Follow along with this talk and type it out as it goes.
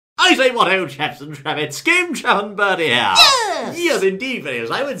I say what, old chaps and trabbits, GameChap and Bertie here. Yes! Yes, indeed,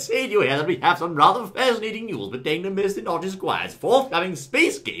 fellows. I would say to you here that we have some rather fascinating news pertaining to Mr. Notch's Squire's forthcoming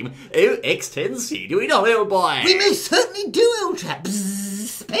space game, OX10C. Do we know, old boy? We most certainly do, old chap.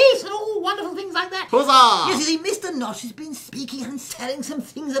 Space and all wonderful things like that. Huzzah! Yes, you see, Mr. Notch has been speaking and telling some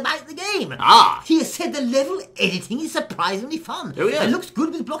things about the game. Ah! He has said the level editing is surprisingly fun. Oh, yeah. It looks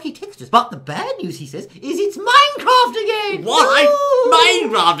good with blocky textures. But the bad news, he says, is it's Minecraft again. What? Ooh.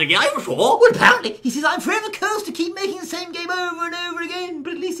 Minecraft again? Are you sure? Well, apparently, he says, I'm forever cursed to keep making the same game over and over again,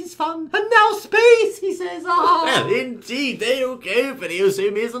 but at least it's fun. And now space, he says. Ah. Well, indeed, there you go, fellows. So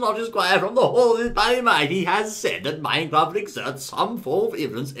Mr. Notch's Squire from the Hall of his Bally Mind, he has said that Minecraft exerts some form of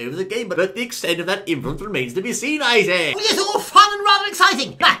influence over the game, but the extent of that influence remains to be seen, I say. Well, yes, all fun and rather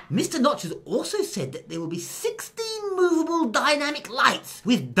exciting. Now, Mr. Notch has also said that there will be 16 movable dynamic lights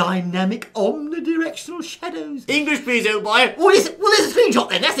with dynamic omnidirectional shadows. English, please, old boy. Well, there's a screenshot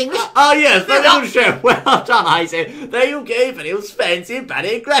then, that's English. Oh, yes, very good show. Well done, I say. There you go, fellows. Fancy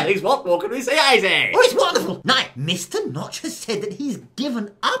Batty graphics. What more can we say, I say? Oh, it's wonderful. Now, Mr. Notch has said that he's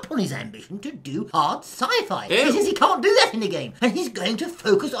given up on his ambition to do hard sci-fi. Ew. He says he can't do that in the game, and he's going to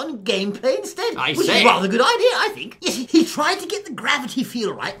focus on gameplay instead. I which say. is a rather good idea, I think. Yes, he tried to get the gravity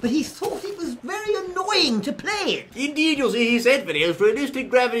feel right, but he thought it was very annoying to play it. Indeed, you'll see, he said, videos, realistic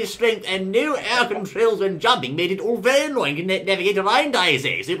gravity strength and no air controls when jumping made it all very annoying to navigate around, I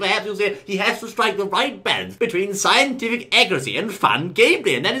say. So perhaps you'll say he has to strike the right balance between scientific accuracy and fun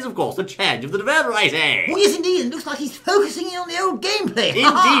gameplay, and that is, of course, the challenge of the developer, I say. Oh, yes, indeed. It looks like he's focusing in on the old gameplay.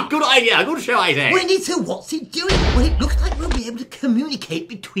 Indeed, good idea, good show, I say. Well, indeed, so what's he doing? Well, it looks like we'll be able to communicate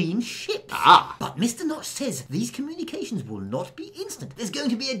between ships. Ah. But Mr. Notch says these communications will not be instant. There's going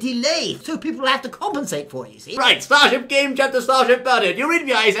to be a delay, so people will have to compensate for it, you see. Right, Starship Game Chapter Starship Bertie. Do you read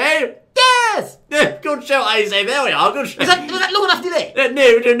me, I say? Yes! Good show, I say. There we are, good show. Was that long enough delay?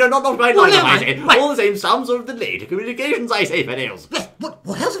 No, not quite Well, like that, never I mind. say. Right. All the same, some sort of delay to communications, I say, fellows. Yes,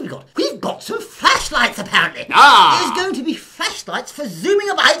 what else have we got? We've got some flashlights, apparently. Ah! There's going to be flashlights for zooming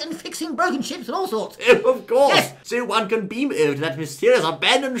about and fixing broken ships and all sorts. Of course. Yes. So one can beam over to that mysterious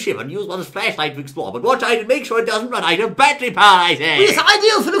abandoned ship and use one's flashlight to explore, but watch out and make sure it doesn't run out of battery power, I say. Well, it's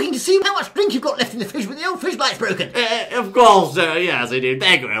ideal for looking to see how much drink you've got left in the fridge when the old fridge light's broken. Of course, yes, it is.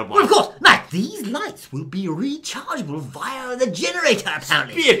 Thank you, old boy. Well, of course. Now, these lights will be rechargeable via the generator,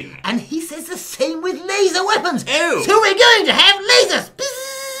 apparently. Really? And he says the same with laser weapons. Oh. So we're going to have lasers.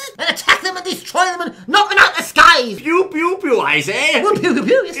 And attack them and destroy them and knock them out the skies. Pew, pew, pew, I say. Well, pew, pew,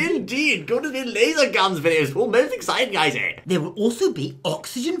 pew, yes, indeed. Indeed, going to be laser guns videos. Well, most exciting, I say. There will also be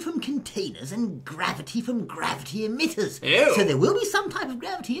oxygen from containers and gravity from gravity emitters. Oh. So there will be some type of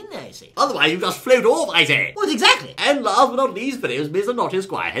gravity in there, you see. Otherwise, you just float off, I say. Well, exactly. And last but not least, videos, Mr. Notch's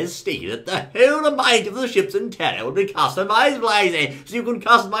Squire has stated that the whole amount of the ship's interior will be customizable, I say. So you can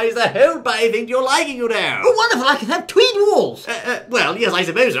customize the whole bloody thing to your liking, you know. Oh, wonderful. I can have tweed walls. Well, yes, I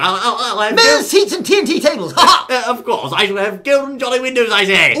suppose. I'll have Men's seats and TNT tables. Ha ha. of course, I shall have golden jolly windows, I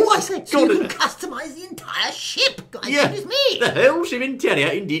say. Oh, I say. So you Golden- can customize the entire ship. Yeah, Goodness me. the whole ship interior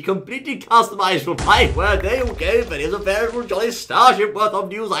indeed completely customizable. My word, there you go, but it's a veritable jolly starship worth of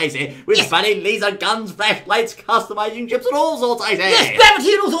news, I say, with Yes. funny laser guns, flashlights, customizing ships and all sorts, I say. Yes,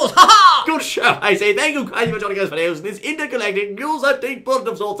 gravity and all sorts. Ha ha. Good show, I say. Thank you kindly for joining us for this intergalactic news update bulletin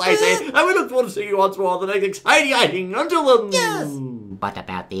of sorts, I say. And we look forward to seeing you once more on the next exciting outing. Until then. Yes. What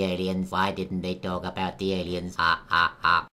about the aliens? Why didn't they talk about the aliens? Ha ha ha.